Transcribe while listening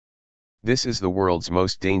This is the world's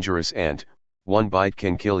most dangerous ant. One bite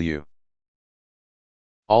can kill you.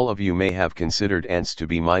 All of you may have considered ants to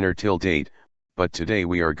be minor till date, but today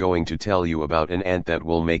we are going to tell you about an ant that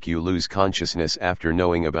will make you lose consciousness after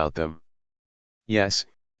knowing about them. Yes,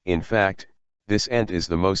 in fact, this ant is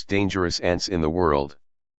the most dangerous ants in the world.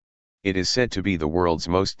 It is said to be the world's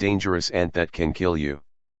most dangerous ant that can kill you.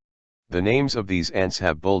 The names of these ants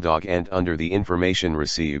have Bulldog ant under the information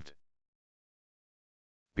received.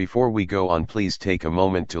 Before we go on, please take a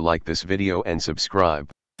moment to like this video and subscribe.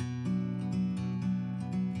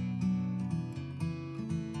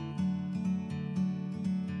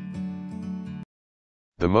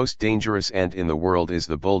 The most dangerous ant in the world is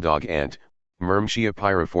the bulldog ant, Myrmecia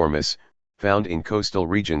pyriformis, found in coastal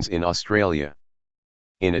regions in Australia.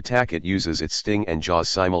 In attack it uses its sting and jaws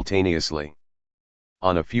simultaneously.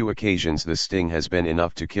 On a few occasions the sting has been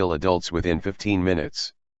enough to kill adults within 15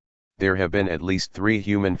 minutes. There have been at least 3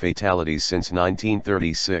 human fatalities since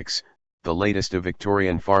 1936, the latest a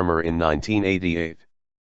Victorian farmer in 1988.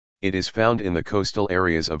 It is found in the coastal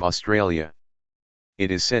areas of Australia. It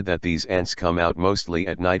is said that these ants come out mostly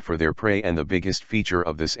at night for their prey, and the biggest feature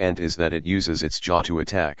of this ant is that it uses its jaw to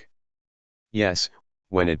attack. Yes,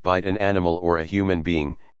 when it bites an animal or a human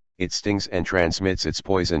being, it stings and transmits its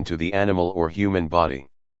poison to the animal or human body.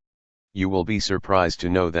 You will be surprised to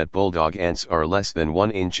know that bulldog ants are less than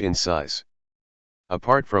 1 inch in size.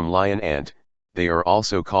 Apart from lion ant, they are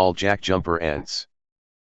also called jack-jumper ants.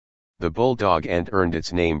 The bulldog ant earned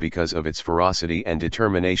its name because of its ferocity and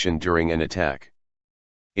determination during an attack.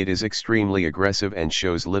 It is extremely aggressive and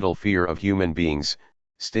shows little fear of human beings,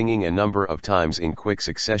 stinging a number of times in quick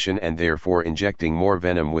succession and therefore injecting more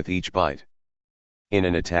venom with each bite. In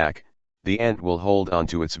an attack, the ant will hold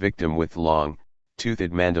onto its victim with long,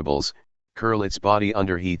 toothed mandibles, curl its body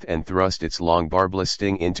underneath and thrust its long barbless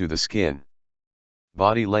sting into the skin.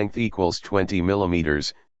 Body length equals 20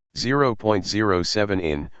 mm, 0.07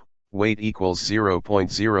 in, weight equals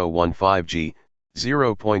 0.015 g,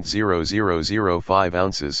 0.0005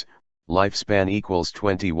 ounces, lifespan equals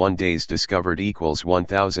 21 days, discovered equals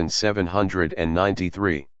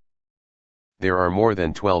 1793. There are more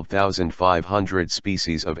than 12,500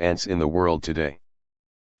 species of ants in the world today.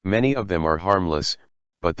 Many of them are harmless,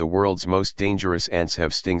 but the world's most dangerous ants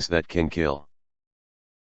have stings that can kill.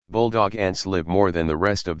 Bulldog ants live more than the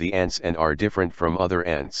rest of the ants and are different from other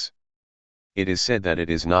ants. It is said that it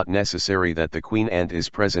is not necessary that the queen ant is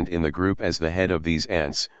present in the group as the head of these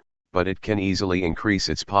ants, but it can easily increase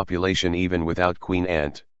its population even without queen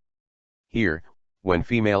ant. Here, when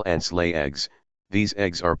female ants lay eggs, these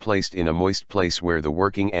eggs are placed in a moist place where the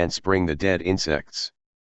working ants bring the dead insects.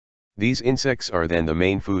 These insects are then the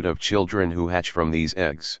main food of children who hatch from these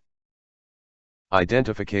eggs.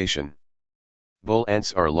 Identification. Bull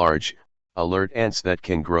ants are large, alert ants that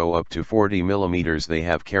can grow up to 40 mm. They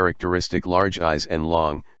have characteristic large eyes and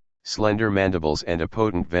long, slender mandibles and a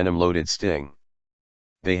potent venom-loaded sting.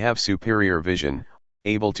 They have superior vision,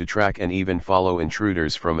 able to track and even follow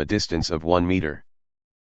intruders from a distance of 1 meter.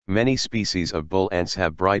 Many species of bull ants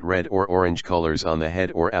have bright red or orange colors on the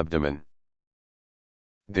head or abdomen.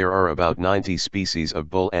 There are about 90 species of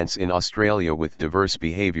bull ants in Australia with diverse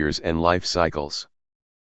behaviors and life cycles.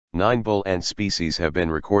 9 bull ant species have been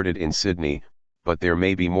recorded in Sydney, but there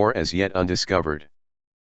may be more as yet undiscovered.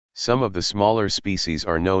 Some of the smaller species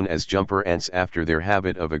are known as jumper ants after their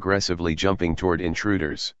habit of aggressively jumping toward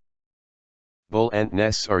intruders. Bull ant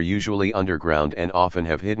nests are usually underground and often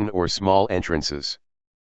have hidden or small entrances.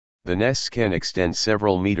 The nests can extend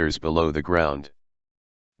several meters below the ground.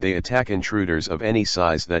 They attack intruders of any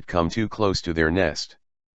size that come too close to their nest.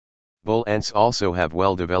 Bull ants also have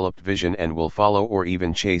well-developed vision and will follow or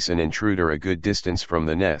even chase an intruder a good distance from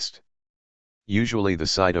the nest. Usually the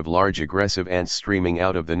sight of large aggressive ants streaming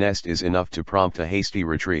out of the nest is enough to prompt a hasty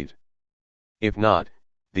retreat. If not,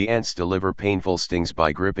 the ants deliver painful stings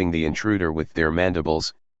by gripping the intruder with their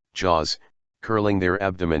mandibles, jaws, curling their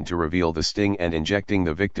abdomen to reveal the sting and injecting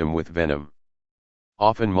the victim with venom.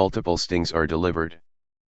 Often multiple stings are delivered.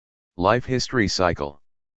 Life history cycle.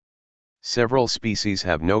 Several species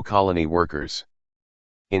have no colony workers.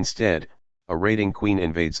 Instead, a raiding queen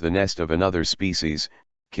invades the nest of another species,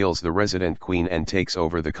 kills the resident queen and takes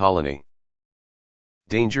over the colony.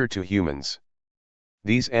 Danger to humans.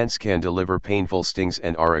 These ants can deliver painful stings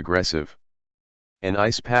and are aggressive. An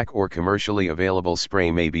ice pack or commercially available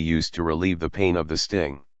spray may be used to relieve the pain of the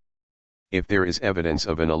sting. If there is evidence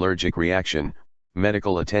of an allergic reaction,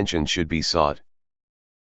 medical attention should be sought.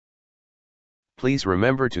 Please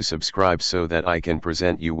remember to subscribe so that I can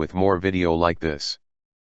present you with more video like this.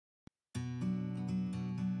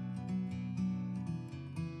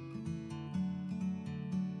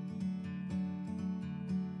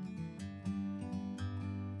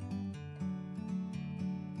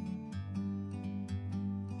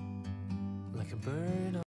 bird